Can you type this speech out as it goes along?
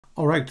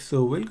Alright,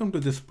 so welcome to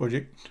this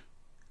project,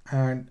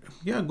 and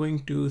we are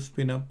going to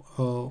spin up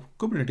a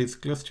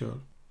Kubernetes cluster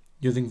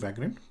using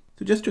Vagrant.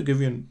 So just to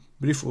give you a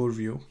brief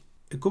overview,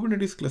 a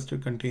Kubernetes cluster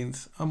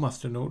contains a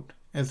master node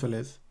as well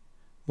as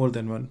more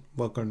than one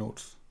worker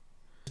nodes.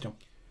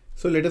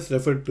 So let us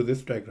refer to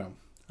this diagram.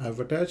 I have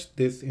attached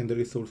this in the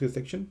resources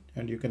section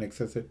and you can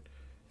access it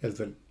as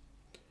well.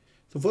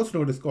 So first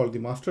node is called the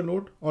master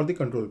node or the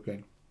control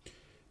plane.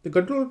 The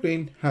control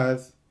plane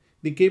has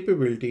the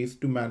capabilities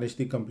to manage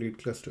the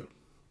complete cluster.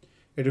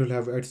 It will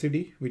have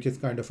etcd, which is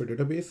kind of a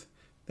database.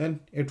 Then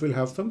it will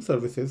have some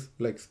services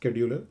like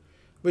scheduler,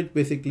 which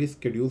basically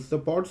schedules the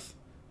pods,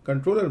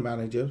 controller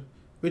manager,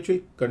 which will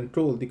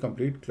control the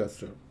complete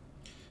cluster.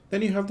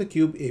 Then you have the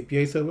kube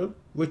API server,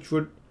 which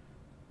would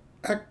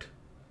act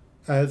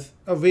as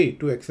a way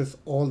to access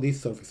all these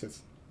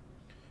services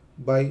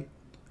by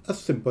a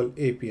simple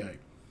API.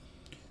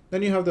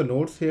 Then you have the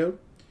nodes here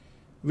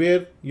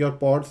where your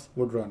pods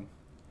would run.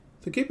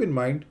 So keep in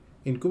mind,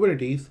 in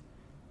Kubernetes,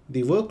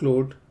 the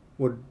workload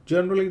would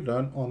generally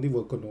run on the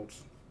worker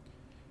nodes.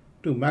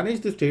 To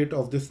manage the state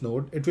of this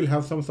node, it will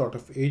have some sort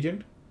of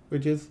agent,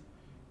 which is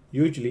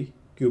usually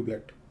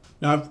kubelet.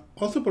 Now I've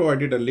also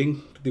provided a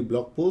link to the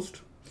blog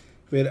post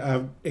where I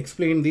have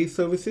explained these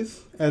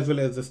services as well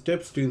as the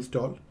steps to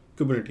install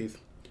Kubernetes.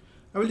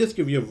 I will just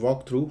give you a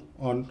walkthrough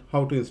on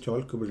how to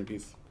install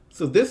Kubernetes.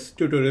 So this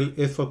tutorial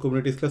is for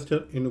Kubernetes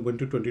cluster in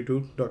Ubuntu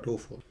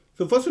 22.04.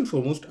 So first and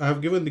foremost, I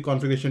have given the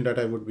configuration that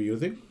I would be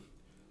using.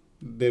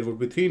 There would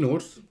be 3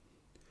 nodes.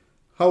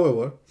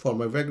 However, for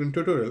my Vagrant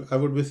tutorial, I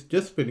would be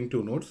just spinning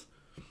 2 nodes,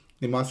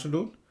 the master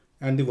node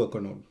and the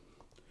worker node.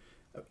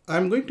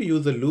 I'm going to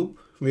use a loop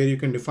where you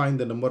can define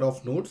the number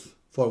of nodes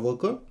for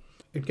worker.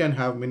 It can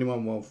have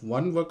minimum of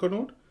 1 worker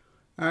node,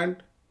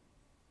 and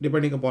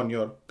depending upon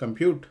your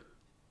compute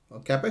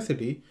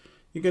capacity,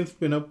 you can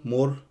spin up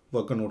more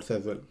worker nodes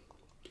as well.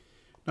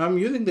 Now I'm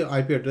using the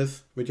IP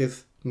address which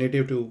is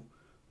native to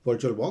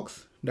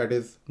VirtualBox, that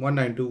is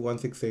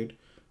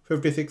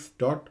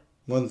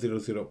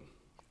 192.168.56.100,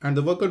 and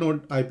the worker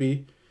node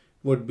IP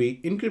would be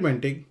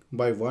incrementing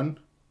by 1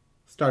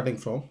 starting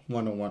from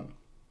 101.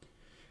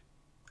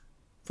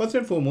 First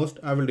and foremost,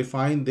 I will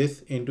define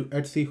this into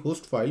etc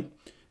host file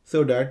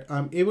so that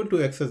I'm able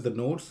to access the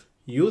nodes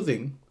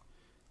using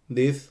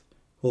this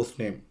host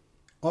name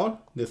or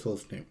this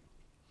host name.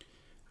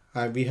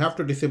 We have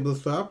to disable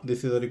swap.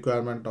 This is a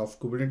requirement of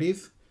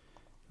Kubernetes.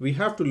 We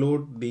have to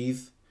load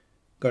these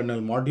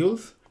kernel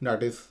modules,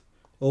 that is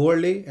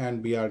overlay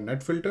and br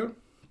net filter.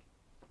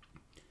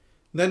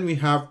 Then we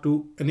have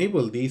to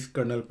enable these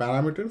kernel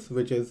parameters,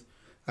 which is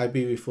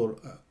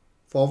IPv4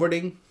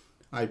 forwarding,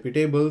 IP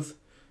tables,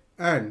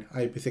 and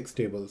IPsec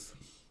tables.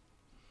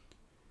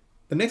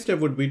 The next step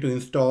would be to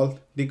install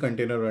the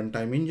container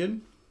runtime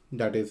engine,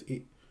 that is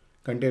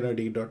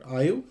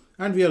containerd.io,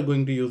 and we are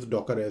going to use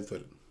Docker as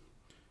well.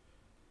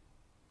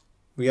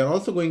 We are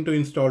also going to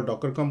install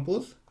Docker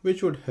Compose,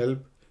 which would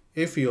help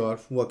if you are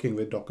working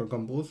with Docker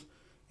Compose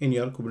in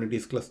your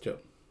Kubernetes cluster.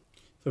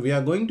 So we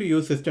are going to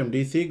use systemd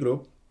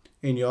cgroup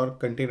in your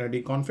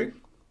containerd config,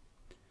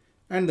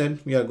 and then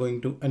we are going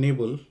to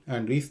enable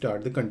and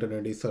restart the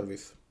containerd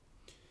service.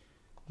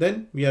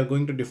 Then we are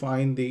going to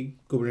define the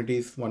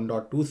Kubernetes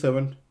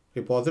 1.27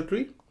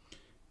 repository.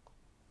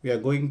 We are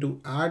going to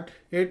add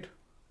it,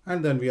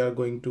 and then we are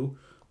going to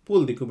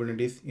pull the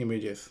Kubernetes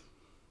images.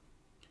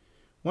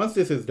 Once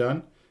this is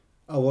done,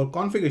 our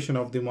configuration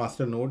of the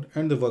master node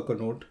and the worker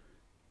node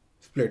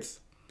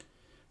splits.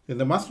 In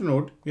the master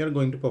node, we are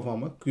going to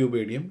perform a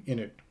kubeadm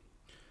init.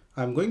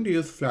 I'm going to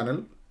use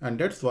Flannel, and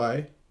that's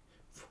why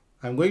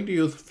I'm going to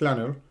use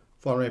Flannel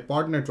for my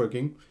pod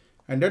networking,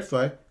 and that's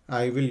why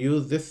I will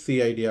use this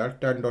CIDR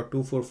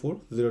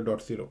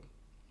 10.244.0.0.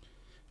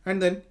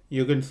 And then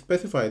you can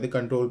specify the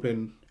control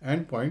plane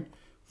endpoint,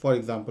 for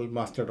example,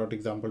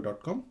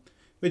 master.example.com,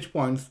 which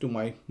points to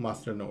my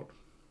master node.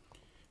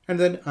 And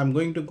then I'm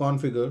going to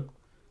configure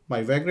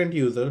my Vagrant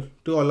user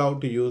to allow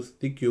to use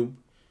the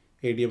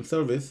kubeadm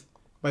service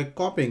by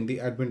copying the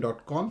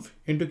admin.conf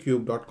into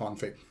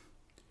kube.config.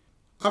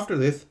 After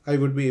this, I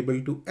would be able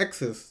to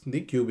access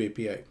the kube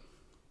API.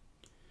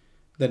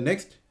 The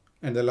next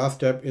and the last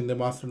step in the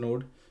master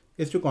node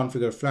is to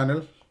configure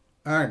Flannel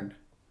and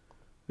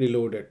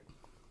reload it.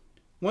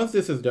 Once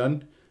this is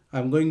done,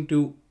 I'm going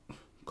to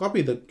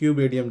copy the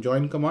kubeadm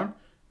join command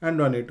and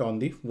run it on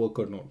the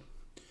worker node.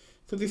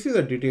 So this is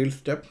a detailed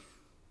step,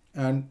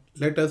 and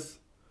let us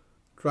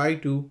try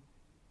to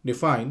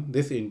define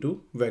this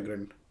into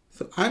Vagrant.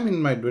 So I'm in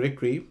my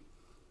directory.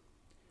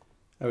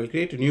 I will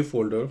create a new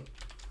folder.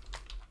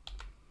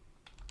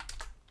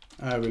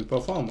 I will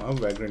perform a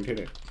Vagrant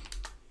init.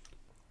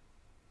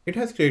 It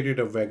has created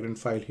a Vagrant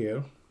file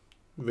here,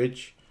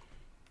 which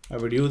I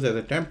would use as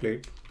a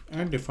template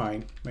and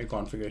define my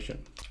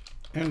configuration.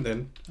 And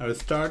then I will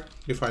start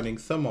defining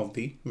some of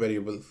the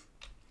variables.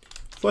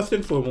 First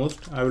and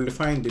foremost, I will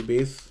define the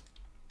base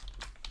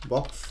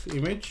box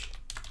image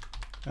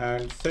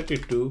and set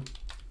it to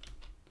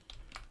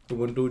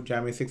Ubuntu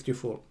Jammy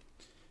 64.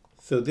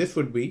 So this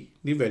would be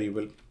the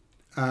variable.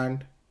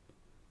 And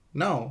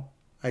now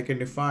I can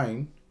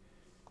define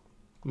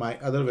my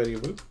other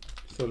variable.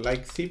 So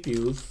like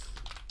CPUs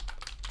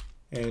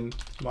in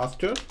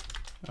master,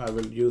 I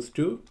will use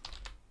 2.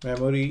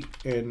 Memory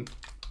in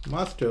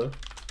master,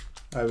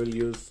 I will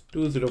use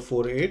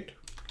 2048.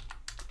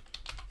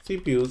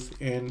 CPUs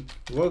in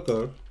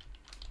worker,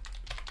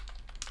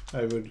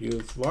 I would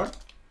use 1.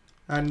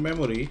 And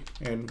memory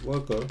in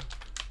worker,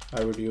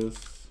 I would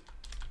use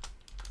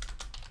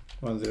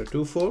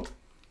 1024.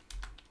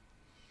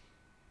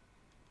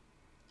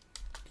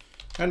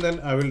 And then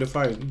I will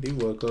define the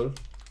worker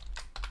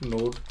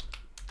node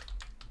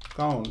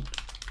count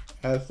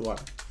as 1.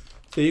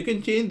 So you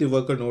can change the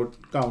worker node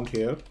count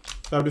here.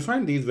 So I've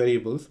defined these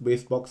variables: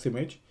 base box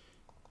image,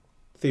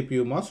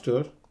 CPU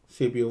master,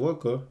 CPU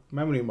worker,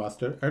 memory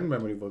master, and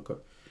memory worker.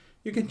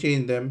 You can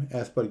change them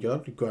as per your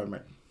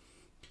requirement.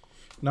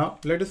 Now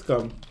let us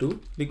come to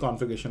the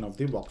configuration of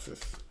the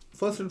boxes.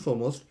 First and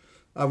foremost,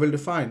 I will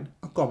define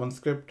a common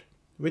script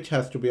which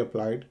has to be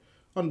applied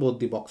on both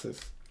the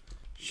boxes.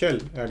 Shell,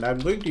 and I'm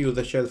going to use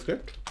a shell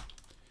script,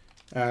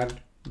 and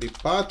the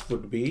path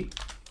would be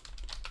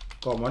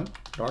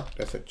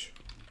common.sh.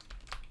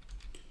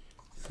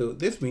 So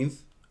this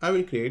means I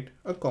will create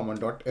a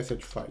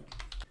common.sh file.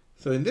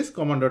 So in this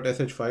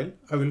common.sh file,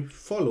 I will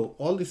follow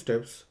all the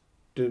steps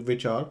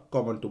which are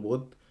common to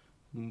both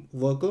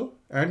worker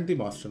and the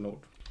master node.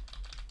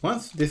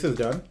 Once this is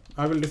done,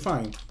 I will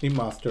define the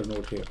master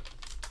node here.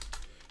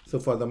 So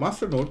for the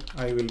master node,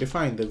 I will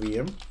define the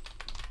VM.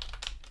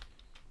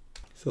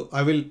 So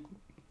I will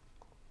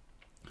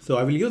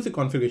use the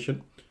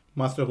configuration.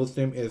 Master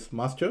hostname is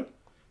master,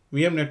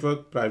 VM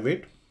network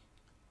private,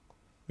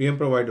 VM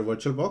provider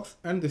VirtualBox,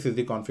 and this is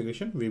the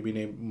configuration. VB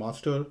name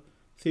master,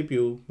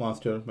 CPU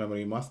master,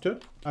 memory master.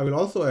 I will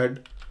also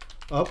add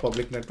a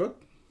public network.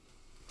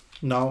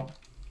 Now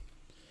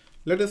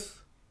let us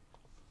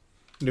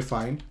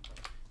define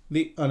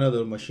the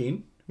another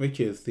machine, which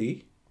is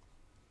the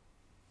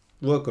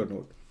worker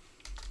node.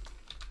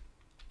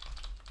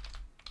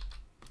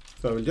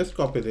 So I will just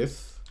copy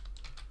this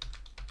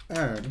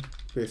and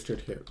paste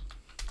it here.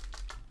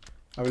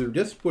 I will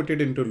just put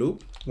it into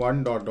loop,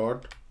 1 dot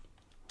dot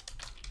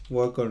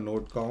worker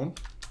node count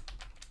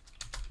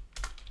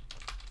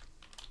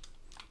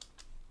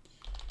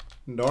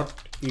dot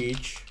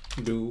each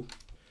do,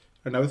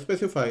 and I will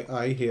specify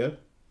I here,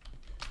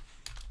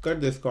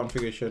 cut this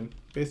configuration,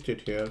 paste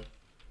it here,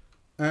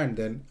 and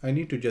then I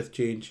need to just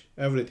change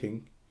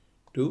everything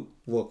to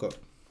worker.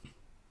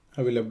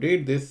 I will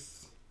update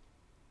this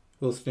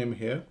hostname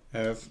here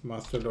as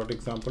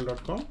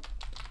master.example.com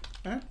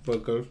and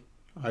worker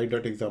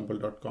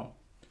i.example.com.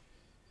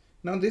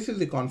 Now this is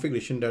the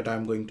configuration that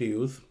I'm going to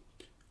use.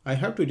 I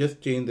have to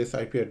just change this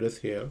IP address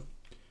here.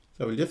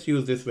 So I will just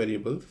use this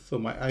variable. So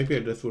my IP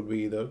address would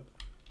be either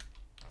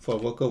for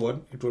worker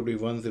 1, it would be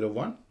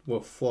 101,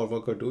 or for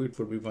worker 2, it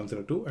would be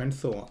 102, and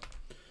so on.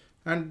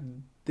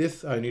 And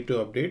this I need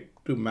to update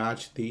to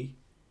match the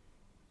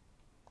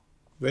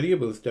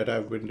variables that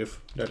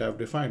I've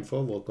defined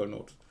for worker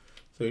nodes.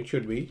 So it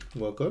should be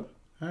worker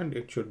and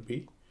it should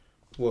be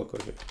worker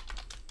here.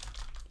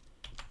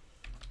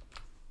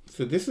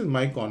 So this is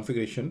my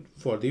configuration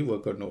for the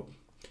worker node.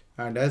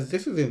 And as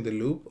this is in the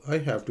loop, I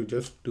have to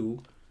just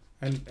do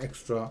an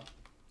extra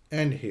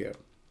end here.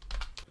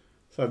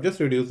 So I've just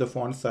reduced the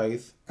font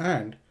size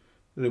and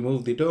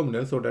removed the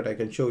terminal so that I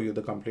can show you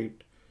the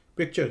complete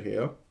picture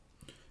here.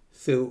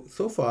 So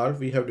far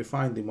we have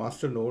defined the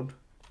master node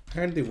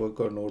and the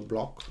worker node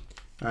block.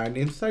 And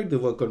inside the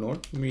worker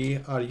node, we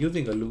are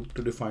using a loop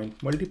to define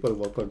multiple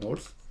worker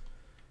nodes.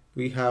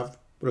 We have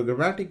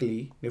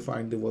programmatically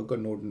defined the worker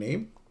node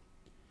name,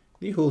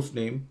 the host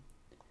name,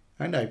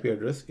 and IP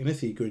address in a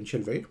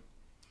sequential way.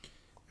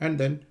 And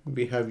then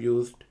we have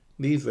used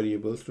these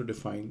variables to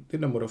define the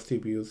number of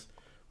CPUs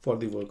for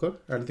the worker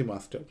and the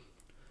master.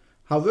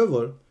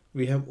 However,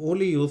 we have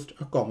only used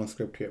a common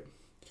script here.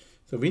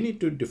 So we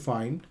need to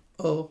define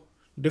a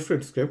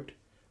different script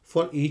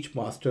for each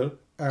master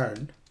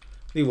and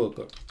the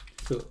worker.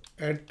 So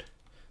at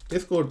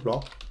this code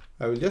block,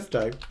 I will just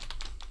type.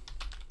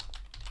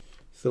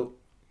 So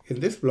in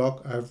this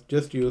block, I've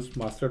just used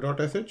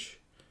master.sh,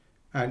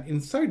 and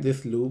inside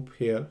this loop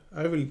here,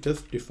 I will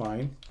just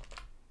define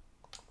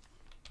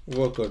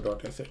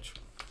worker.sh.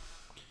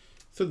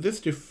 So this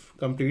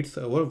completes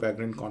our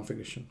Vagrant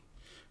configuration.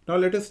 Now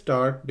let us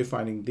start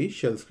defining the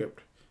shell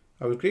script.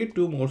 I will create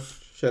two more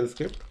shell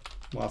script,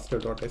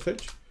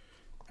 master.sh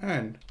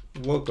and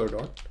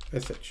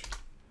worker.sh.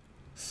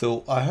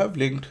 So I have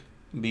linked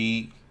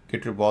the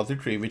Git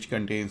repository which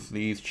contains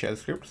these shell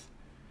scripts,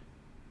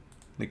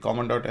 the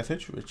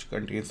common.sh which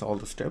contains all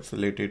the steps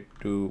related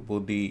to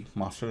both the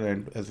master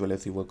and as well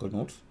as the worker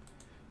nodes,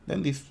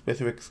 then the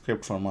specific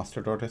script for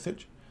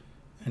master.sh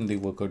and the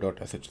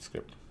worker.sh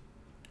script.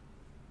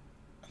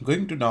 I'm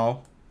going to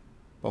now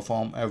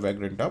perform a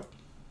Vagrant up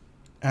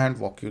and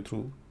walk you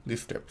through the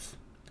steps.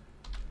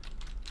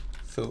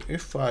 So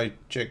if I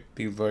check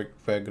the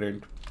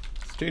Vagrant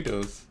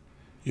status,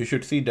 you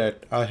should see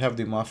that I have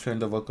the master and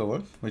the worker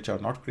one, which are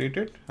not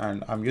created,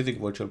 and I'm using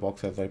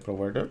VirtualBox as my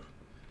provider.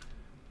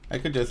 I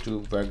could just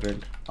do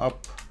Vagrant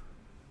up,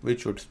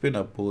 which would spin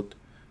up both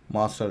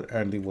master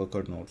and the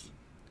worker nodes.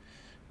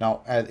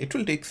 Now, as it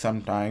will take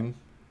some time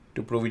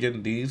to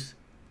provision these,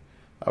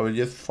 I will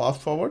just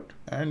fast forward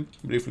and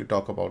briefly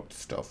talk about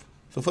stuff.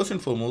 So first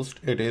and foremost,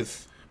 it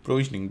is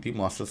provisioning the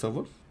master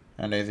server.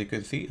 And as you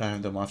can see, I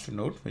have the master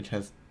node, which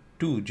has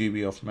 2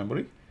 GB of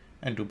memory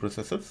and 2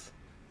 processors.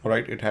 All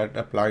right, it had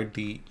applied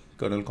the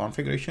kernel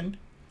configuration.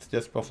 It's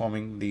just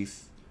performing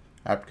these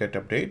apt-get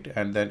update,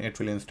 and then it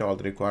will install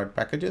the required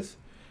packages,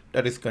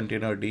 that is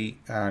containerd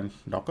and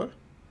Docker.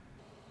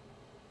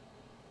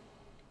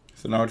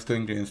 So now it's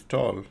going to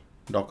install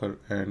Docker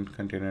and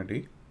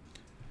containerd.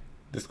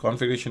 This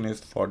configuration is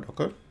for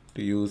Docker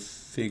to use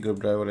C group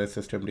driver as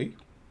systemd.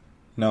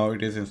 Now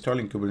it is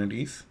installing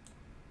Kubernetes,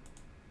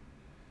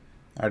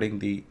 adding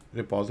the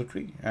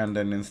repository, and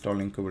then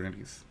installing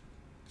Kubernetes.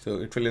 So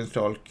it will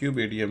install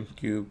kubeadm,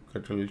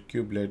 kubectl,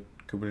 kubelet,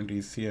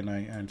 Kubernetes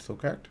CNI, and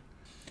socat.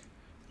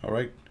 All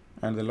right,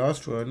 and the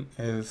last one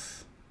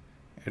is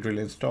it will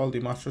install the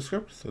master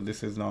script. So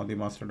this is now the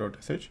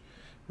master.sh,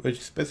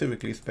 which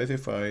specifically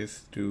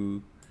specifies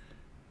to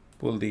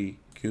pull the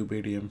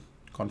kubeadm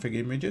config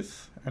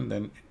images and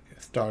then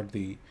start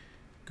the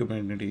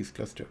Kubernetes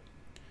cluster.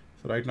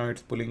 So right now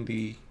it's pulling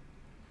the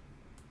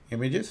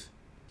images.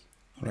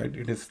 All right,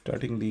 it is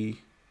starting the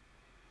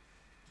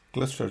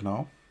cluster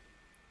now,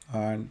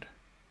 and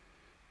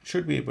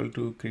should be able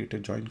to create a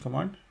join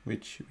command,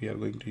 which we are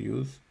going to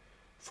use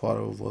for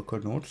our worker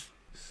nodes.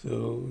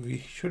 So we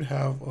should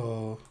have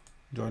a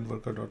join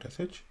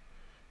worker.sh,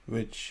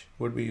 which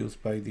would be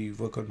used by the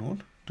worker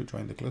node to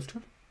join the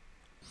cluster.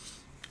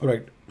 All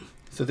right,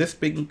 so this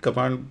ping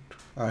command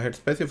I had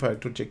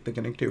specified to check the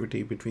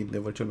connectivity between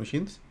the virtual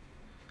machines.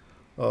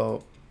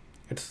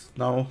 It's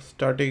now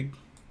starting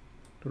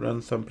to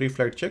run some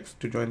pre-flight checks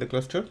to join the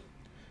cluster.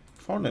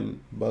 Found a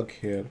bug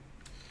here.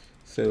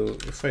 So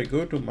if I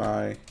go to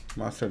my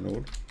master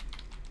node,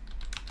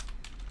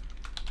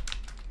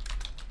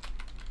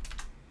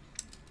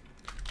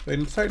 so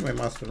inside my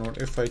master node,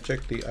 if I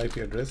check the IP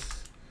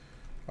address,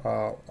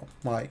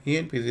 my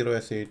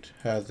ENP0S8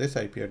 has this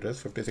IP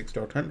address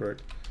 56.100,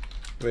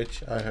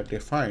 which I had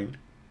defined.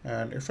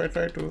 And if I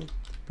try to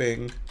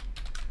ping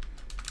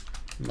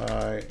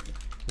my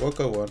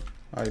worker one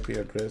IP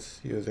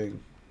address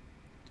using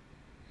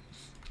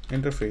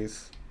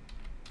interface,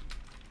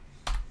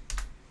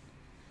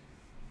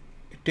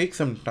 it takes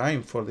some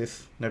time for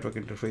this network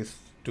interface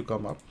to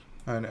come up,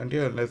 and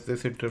unless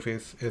this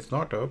interface is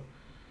not up,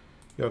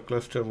 your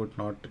cluster would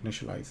not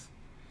initialize.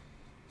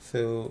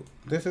 So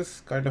this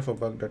is kind of a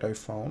bug that I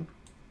found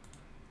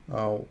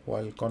while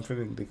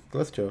configuring the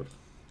cluster.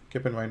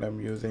 Keep in mind I'm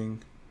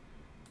using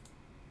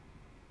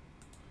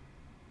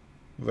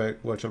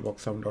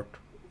VirtualBox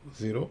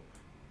 7.0.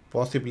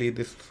 Possibly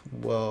this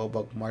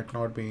bug might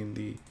not be in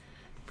the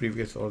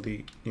previous or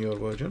the newer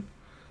version.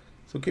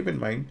 So keep in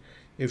mind,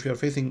 if you're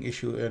facing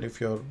issue and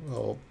if your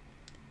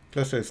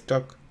cluster is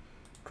stuck,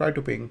 try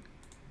to ping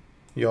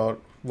your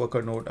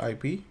worker node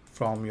IP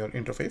from your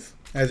interface.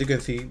 As you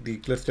can see, the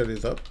cluster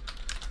is up.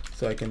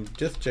 So I can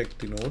just check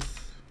the nodes,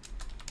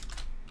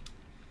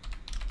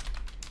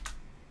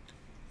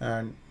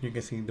 and you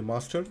can see the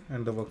master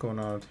and the worker one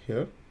are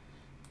here.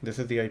 This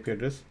is the IP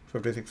address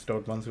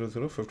 56.100,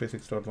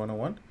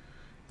 56.101,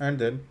 and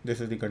then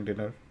this is the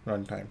container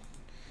runtime.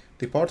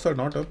 The pods are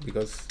not up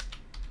because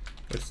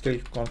it's still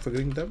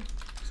configuring them,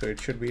 so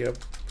it should be up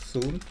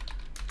soon.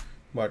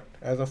 But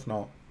as of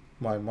now,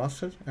 my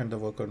master and the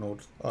worker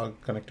nodes are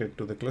connected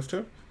to the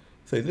cluster.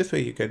 So in this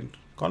way, you can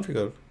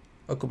configure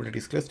a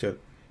Kubernetes cluster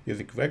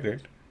using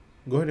Vagrant.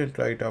 Go ahead and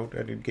try it out,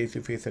 and in case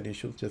you face any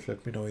issues, just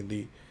let me know in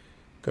the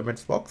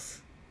comments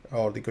box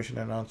or the question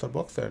and answer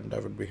box, and I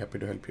would be happy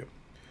to help you.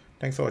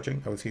 Thanks for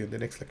watching. I will see you in the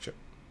next lecture.